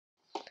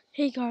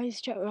Hey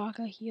guys, Jet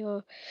Rocker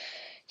here.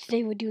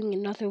 Today we're doing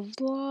another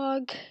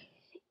vlog.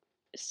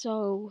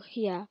 So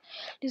yeah,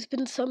 there's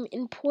been some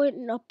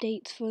important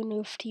updates for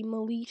Nerf Team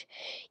Elite.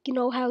 You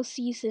know how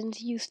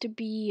seasons used to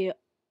be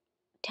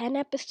 10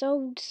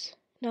 episodes?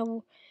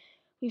 Now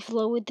we've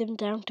lowered them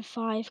down to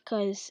 5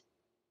 because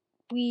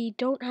we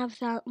don't have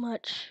that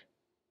much.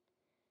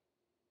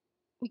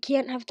 We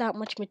can't have that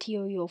much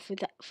material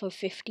for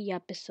 50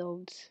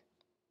 episodes.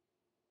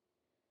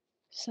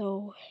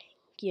 So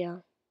yeah.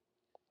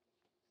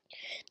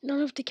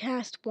 None of the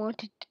cast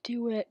wanted to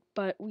do it,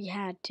 but we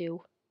had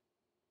to.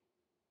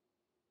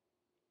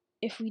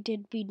 If we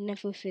did, we'd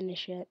never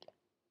finish it.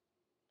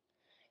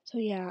 So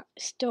yeah,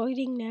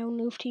 starting now,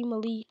 Nerf Team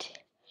Elite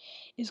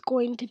is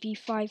going to be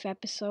 5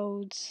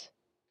 episodes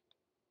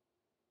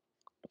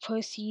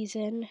per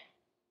season,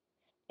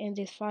 and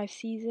there's 5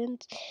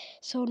 seasons.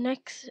 So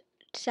next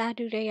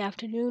Saturday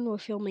afternoon, we're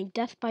filming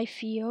Death by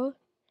Fear.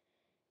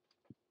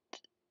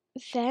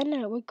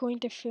 Then we're going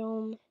to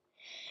film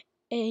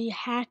a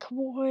Hack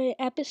War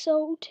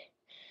episode.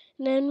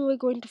 And then we're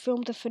going to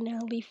film the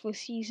finale for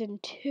season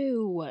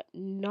 2,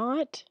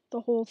 not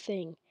the whole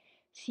thing.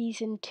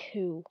 Season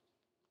 2.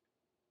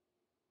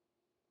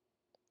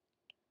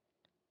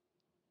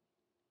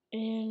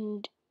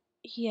 And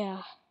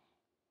yeah,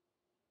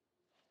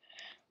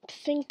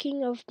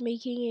 thinking of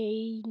making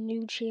a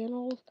new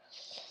channel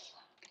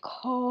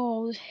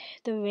called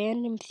The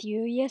Random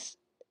Theorists.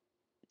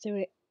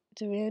 The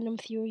Random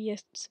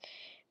Theorists.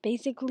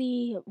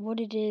 Basically, what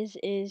it is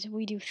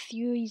we do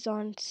theories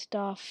on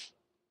stuff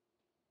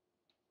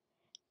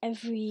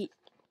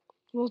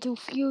we'll do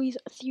theories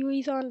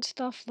on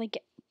stuff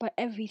but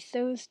every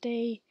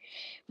Thursday.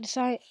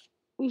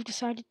 We've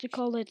decided to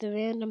call it The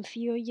Random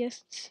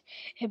Theorists.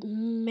 It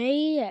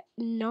may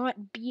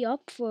not be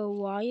up for a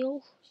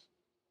while.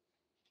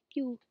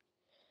 You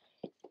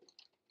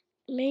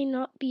may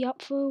not be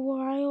up for a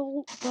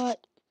while,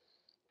 but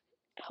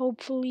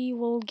hopefully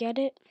we'll get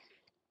it.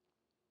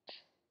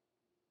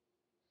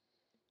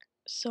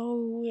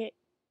 So,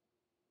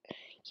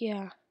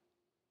 yeah.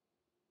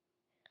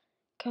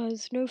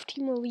 Cause Nerf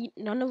Team Elite,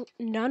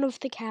 none of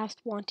the cast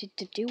wanted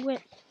to do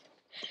it,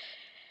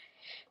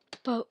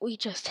 but we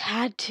just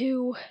had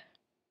to.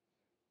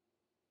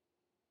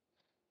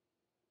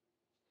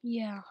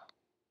 Yeah.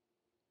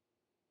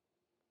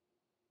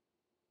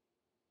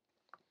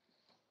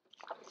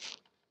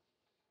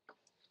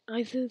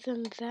 Other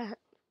than that,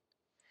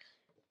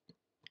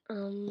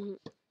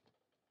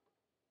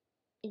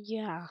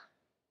 yeah.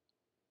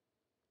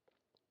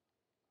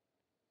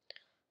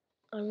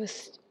 I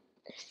was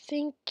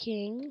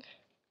thinking,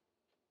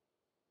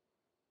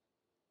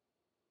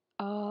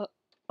 oh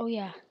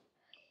yeah,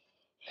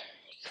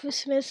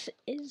 Christmas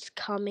is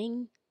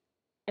coming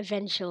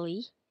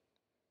eventually,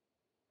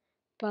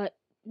 but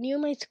near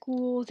my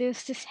school,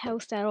 there's this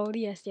house that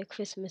already has their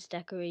Christmas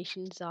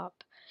decorations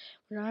up.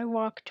 When I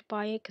walked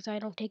by it, because I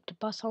don't take the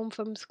bus home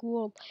from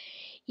school,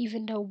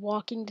 even though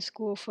walking to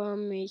school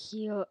from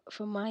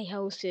my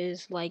house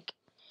is like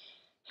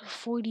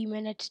 40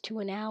 minutes to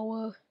an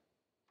hour.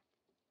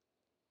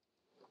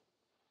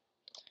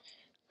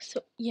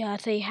 So yeah,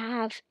 they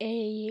have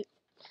their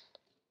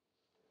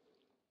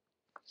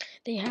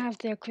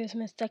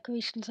Christmas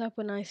decorations up.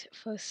 When I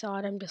first saw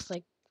it, I'm just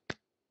like,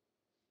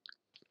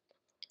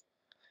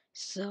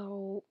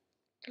 so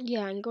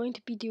yeah, I'm going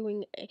to be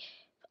doing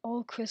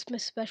all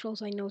Christmas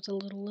specials. I know it's a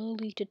little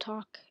early to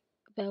talk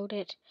about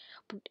it,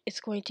 but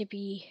it's going to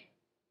be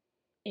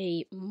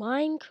a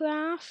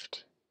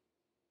Minecraft,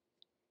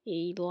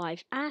 a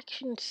live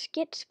action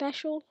skit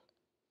special,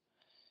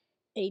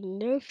 a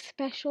Nerf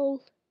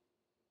special,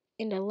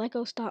 and a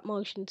Lego stop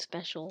motion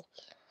special.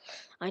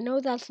 I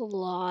know that's a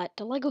lot.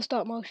 The Lego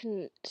stop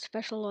motion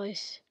special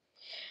is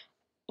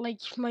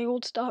like my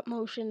old stop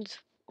motions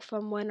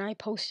from when I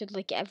posted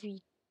like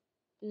every,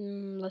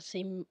 let's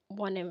say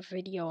one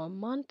video a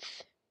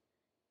month.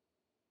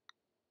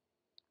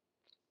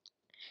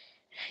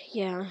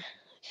 Yeah,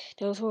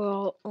 those were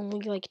all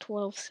only like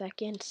 12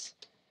 seconds.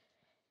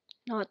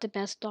 Not the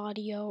best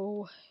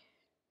audio.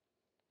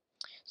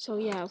 So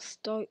yeah, I'll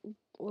start.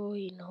 Well,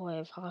 you know, I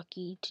have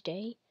hockey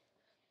today.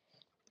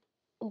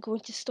 I'm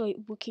going to start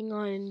working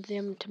on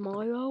them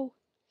tomorrow,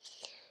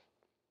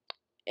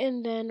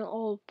 and then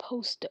I'll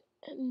post.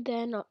 And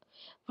then,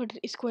 but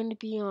it's going to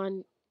be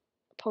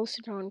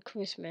posted on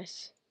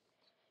Christmas.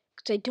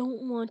 Cause I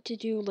don't want to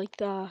do like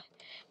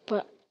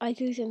but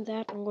other than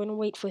that, I'm going to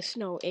wait for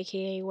snow,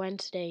 aka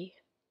Wednesday,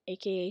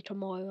 aka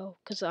tomorrow,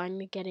 cause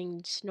I'm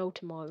getting snow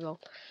tomorrow.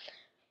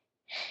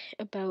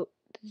 About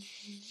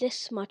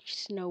this much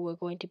snow we're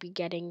going to be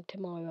getting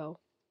tomorrow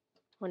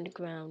on the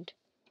ground.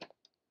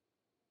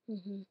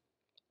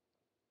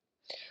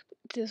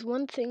 There's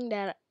one thing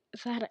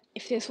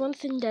if there's one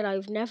thing that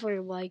I've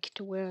never liked,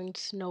 wearing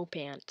snow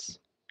pants.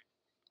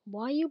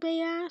 Why, you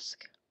may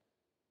ask?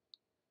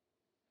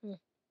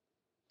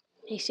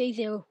 They say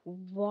they're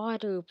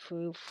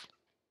waterproof,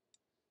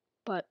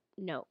 but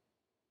no,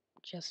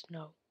 just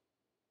no.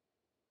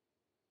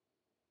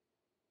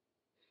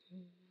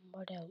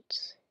 What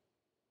else?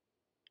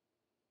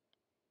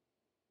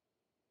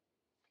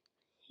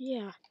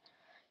 yeah,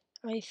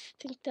 I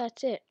think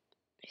that's it.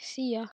 See ya.